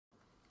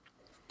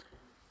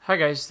Hi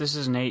guys, this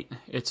is Nate.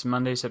 It's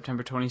Monday,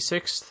 September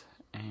 26th,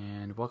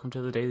 and welcome to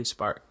the Daily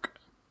Spark.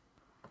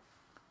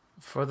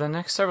 For the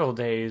next several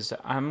days,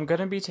 I'm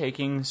going to be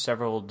taking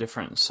several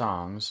different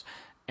songs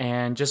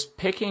and just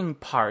picking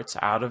parts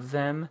out of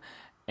them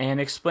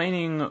and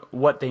explaining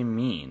what they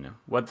mean,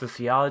 what the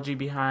theology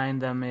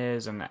behind them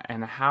is,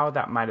 and how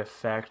that might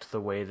affect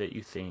the way that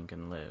you think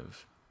and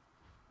live.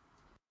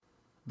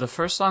 The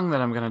first song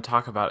that I'm going to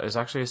talk about is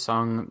actually a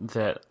song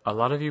that a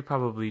lot of you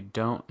probably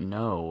don't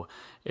know.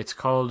 It's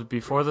called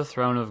Before the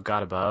Throne of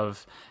God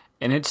Above,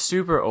 and it's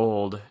super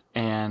old,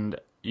 and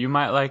you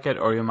might like it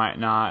or you might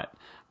not,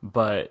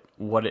 but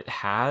what it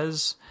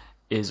has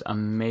is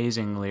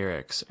amazing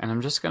lyrics, and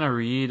I'm just going to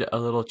read a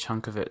little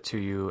chunk of it to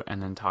you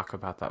and then talk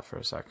about that for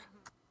a sec.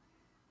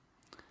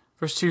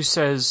 Verse 2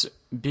 says,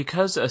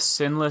 "Because a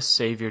sinless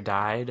Savior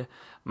died,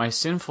 my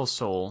sinful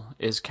soul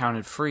is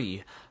counted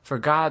free, for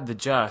God the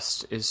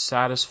just is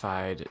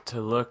satisfied to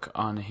look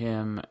on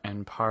him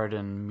and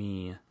pardon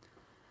me."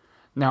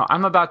 Now,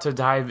 I'm about to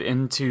dive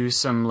into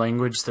some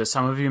language that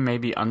some of you may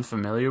be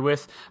unfamiliar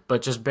with,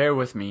 but just bear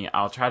with me.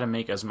 I'll try to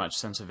make as much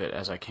sense of it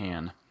as I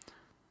can.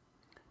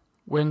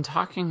 When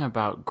talking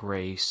about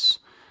grace,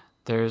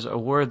 there's a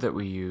word that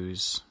we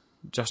use,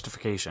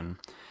 justification,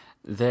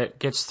 that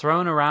gets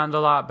thrown around a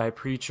lot by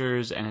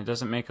preachers, and it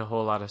doesn't make a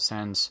whole lot of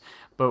sense.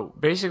 But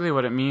basically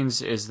what it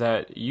means is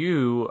that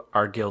you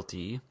are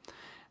guilty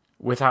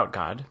without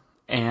God,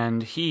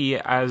 and he,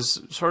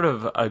 as sort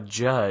of a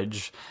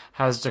judge,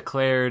 has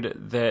declared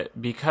that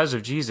because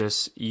of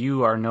Jesus,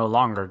 you are no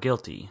longer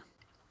guilty.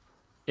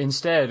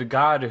 Instead,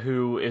 God,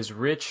 who is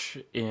rich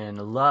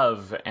in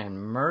love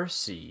and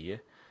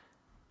mercy,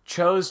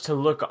 chose to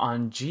look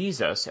on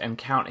Jesus and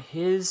count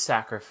his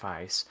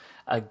sacrifice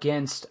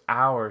against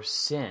our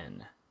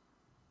sin.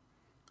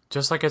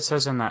 Just like it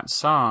says in that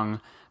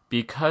song,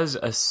 because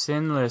a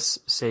sinless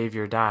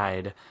Savior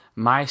died,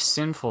 my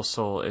sinful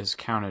soul is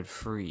counted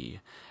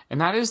free. And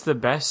that is the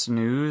best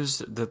news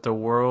that the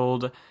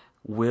world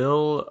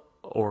will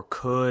or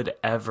could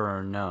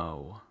ever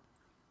know.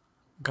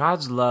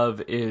 God's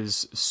love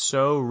is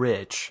so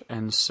rich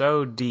and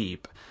so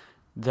deep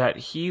that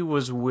he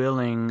was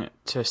willing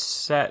to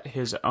set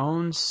his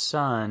own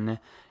Son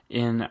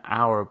in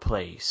our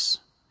place.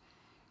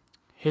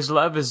 His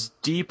love is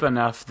deep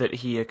enough that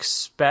he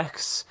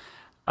expects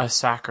a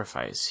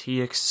sacrifice.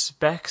 He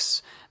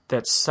expects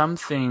that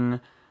something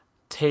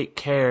take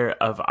care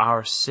of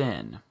our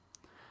sin.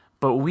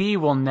 But we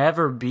will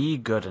never be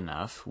good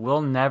enough.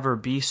 We'll never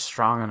be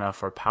strong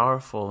enough or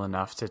powerful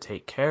enough to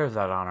take care of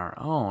that on our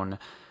own.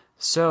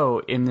 So,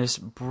 in this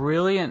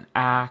brilliant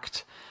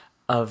act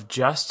of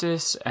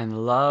justice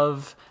and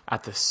love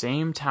at the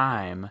same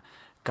time,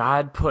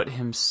 God put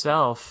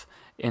himself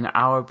in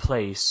our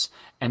place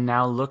and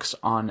now looks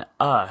on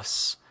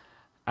us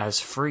as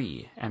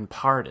free and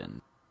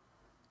pardoned.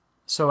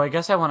 So I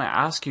guess I want to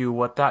ask you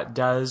what that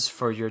does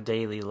for your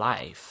daily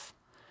life.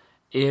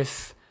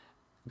 If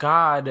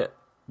God,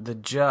 the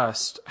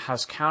just,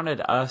 has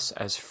counted us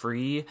as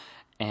free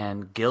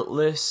and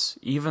guiltless,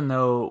 even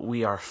though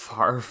we are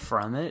far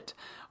from it,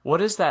 what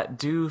does that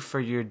do for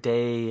your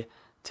day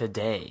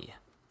today?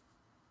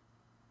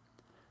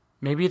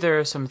 Maybe there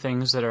are some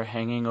things that are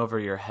hanging over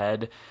your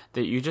head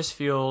that you just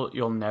feel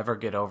you'll never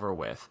get over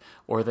with,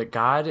 or that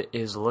God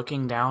is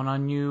looking down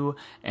on you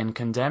and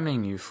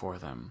condemning you for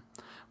them.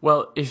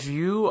 Well, if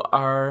you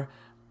are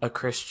a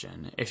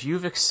Christian, if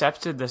you've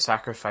accepted the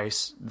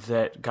sacrifice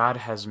that God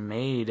has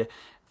made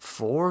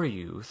for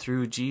you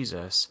through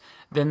Jesus,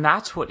 then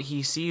that's what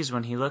he sees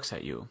when he looks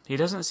at you. He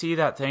doesn't see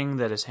that thing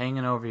that is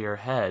hanging over your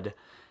head.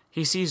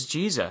 He sees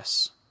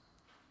Jesus.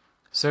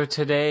 So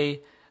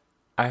today,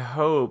 I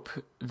hope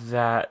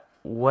that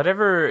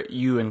whatever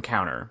you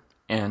encounter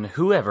and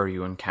whoever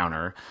you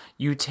encounter,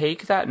 you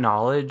take that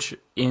knowledge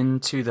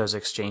into those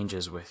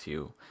exchanges with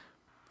you.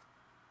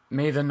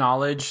 May the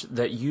knowledge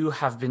that you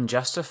have been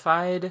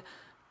justified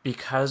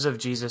because of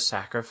Jesus'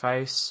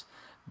 sacrifice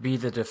be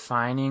the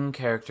defining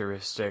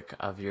characteristic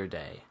of your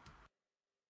day.